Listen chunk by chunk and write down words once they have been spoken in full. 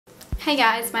Hey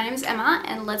guys, my name is Emma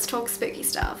and let's talk spooky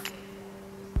stuff.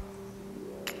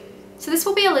 So this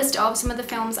will be a list of some of the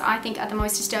films I think are the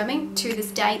most disturbing to this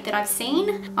date that I've seen.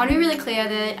 I want to be really clear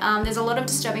that there's a lot of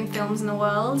disturbing films in the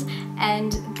world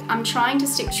and I'm trying to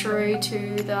stick true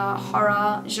to the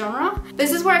horror genre.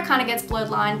 This is where it kind of gets blurred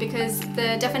line because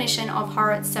the definition of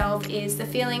horror itself is the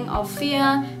feeling of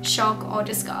fear, shock or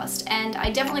disgust, and I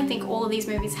definitely think all of these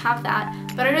movies have that,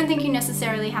 but I don't think you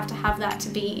necessarily have to have that to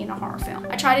be in a horror film.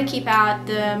 I try to keep out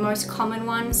the most common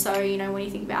ones, so you know when you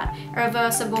think about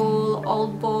Irreversible,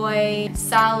 Old Boy,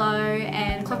 Salo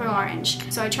and Clockwork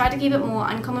Orange. So I tried to keep it more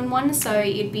uncommon ones so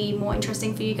it'd be more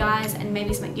interesting for you guys and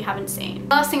maybe something you haven't seen.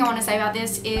 The last thing I want to say about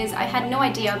this is I had no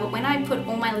idea, but when I put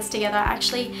all my list together I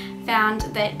actually found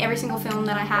that every single film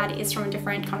that I had is from a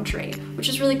different country, which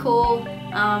is really cool,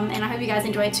 and I hope you guys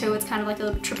enjoy it too. It's kind of like a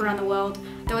little trip around the world,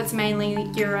 though it's mainly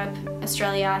Europe,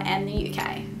 Australia and the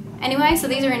UK. Anyway, so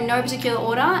these are in no particular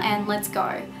order and let's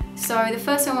go. So the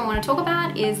first film I want to talk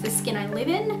about is The Skin I Live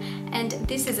In, and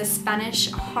this is a Spanish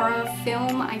horror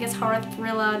film, I guess horror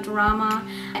thriller drama,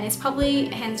 and it's probably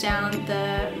hands down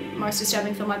the most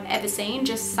disturbing film I've ever seen,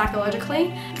 just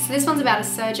psychologically. So this one's about a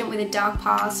surgeon with a dark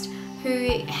past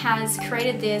who has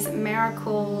created this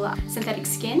miracle synthetic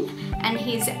skin, and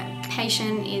his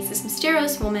patient is this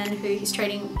mysterious woman who he's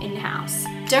treating in-house.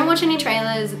 Don't watch any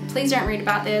trailers, please don't read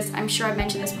about this, I'm sure I've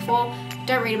mentioned this before.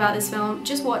 Don't read about this film,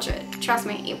 just watch it. Trust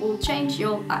me, it will change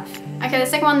your life. Okay, the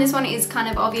second one, this one is kind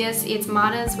of obvious. It's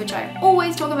Martyrs, which I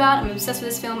always talk about. I'm obsessed with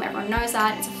this film, everyone knows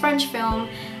that. It's a French film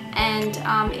and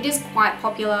it is quite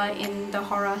popular in the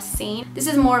horror scene. This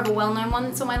is more of a well-known one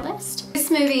that's on my list. This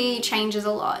movie changes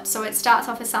a lot. So it starts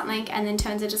off as something and then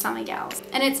turns into something else.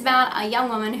 And it's about a young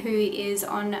woman who is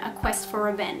on a quest for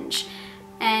revenge.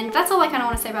 And that's all I kind of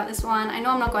want to say about this one. I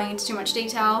know I'm not going into too much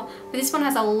detail, but this one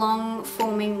has a long,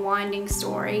 forming, winding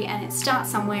story and it starts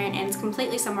somewhere and ends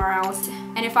completely somewhere else.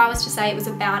 And if I was to say it was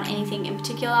about anything in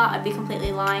particular, I'd be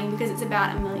completely lying because it's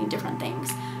about a million different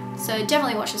things. So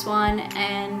definitely watch this one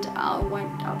and I'll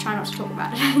try not to talk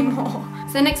about it anymore.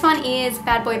 So the next one is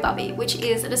Bad Boy Bubby, which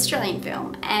is an Australian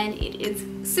film and it is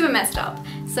super messed up.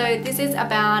 So this is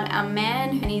about a man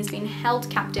and he's been held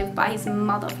captive by his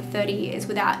mother for 30 years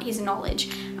without his knowledge.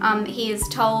 He is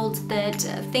told that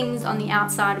things on the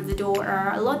outside of the door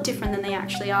are a lot different than they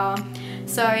actually are.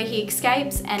 So he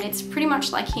escapes and it's pretty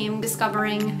much like him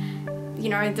discovering, you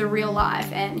know, the real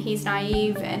life, and he's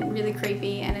naive and really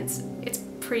creepy and it's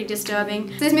pretty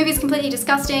disturbing. So this movie is completely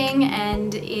disgusting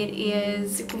and it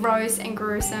is gross and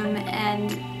gruesome and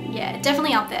yeah,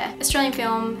 definitely up there. Australian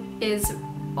film is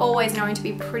always known to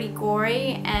be pretty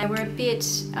gory and we're a bit,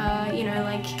 you know,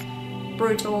 like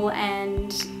brutal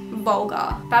and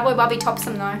vulgar. Bad Boy Bubby tops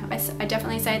them though, I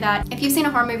definitely say that. If you've seen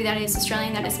a horror movie that is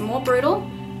Australian that is more brutal,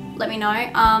 let me know.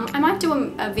 I might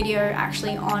do a video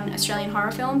actually on Australian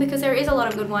horror film because there is a lot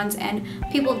of good ones and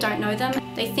people don't know them.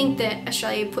 They think that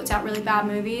Australia puts out really bad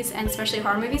movies and especially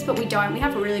horror movies, but we don't. We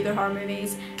have really good horror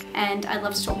movies and I'd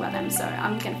love to talk about them, so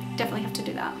I'm gonna definitely have to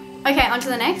do that. Okay, on to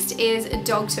the next is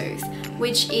Dogtooth,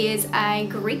 which is a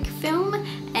Greek film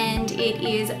and it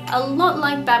is a lot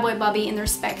like Bad Boy Bubby in the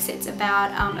respects it's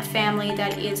about a family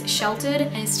that is sheltered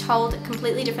and is told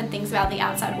completely different things about the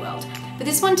outside world. But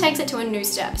this one takes it to a new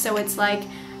step, so it's like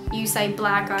you say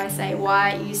black, I say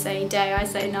white, you say day, I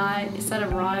say night. Is that a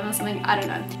rhyme or something? I don't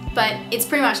know. But it's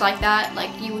pretty much like that, like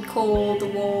you would call the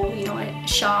wall, you know, a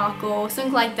shark or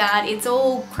something like that. It's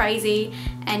all crazy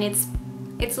and it's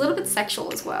a little bit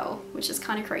sexual as well, which is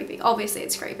kind of creepy. Obviously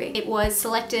it's creepy. It was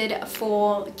selected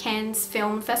for Cannes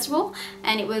Film Festival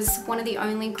and it was one of the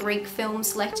only Greek films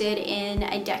selected in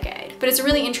a decade. But it's a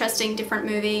really interesting, different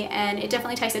movie and it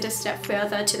definitely takes it a step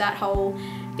further to that whole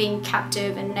being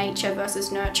captive and nature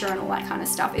versus nurture and all that kind of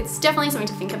stuff. It's definitely something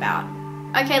to think about.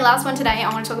 Okay, last one today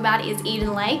I want to talk about is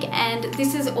Eden Lake, and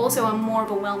this is also a more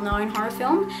of a well-known horror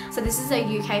film. So this is a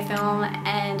UK film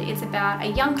and it's about a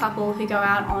young couple who go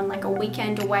out on like a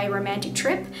weekend away romantic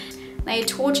trip. They are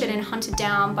tortured and hunted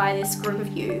down by this group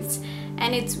of youths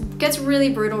and it gets really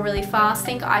brutal really fast.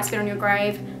 Think I Spit on Your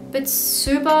Grave, but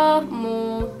super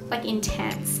more like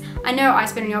intense. I know I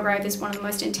Spit on Your Grave is one of the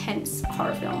most intense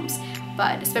horror films,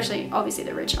 but especially obviously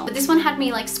the original. But this one had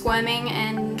me like squirming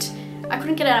and I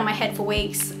couldn't get it out of my head for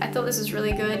weeks. I thought this was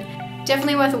really good.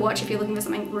 Definitely worth a watch if you're looking for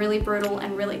something really brutal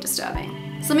and really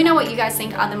disturbing. So let me know what you guys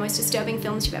think are the most disturbing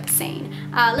films you've ever seen.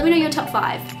 Let me know your top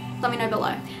 5. Let me know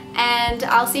below. And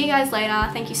I'll see you guys later.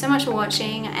 Thank you so much for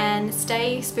watching and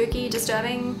stay spooky,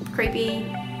 disturbing, creepy,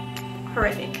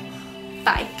 horrific.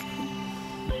 Bye.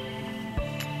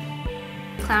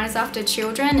 Clown is after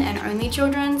children and only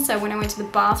children, so when I went to the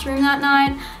bathroom that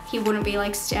night, he wouldn't be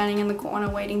like standing in the corner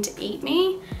waiting to eat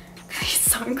me.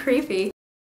 so creepy.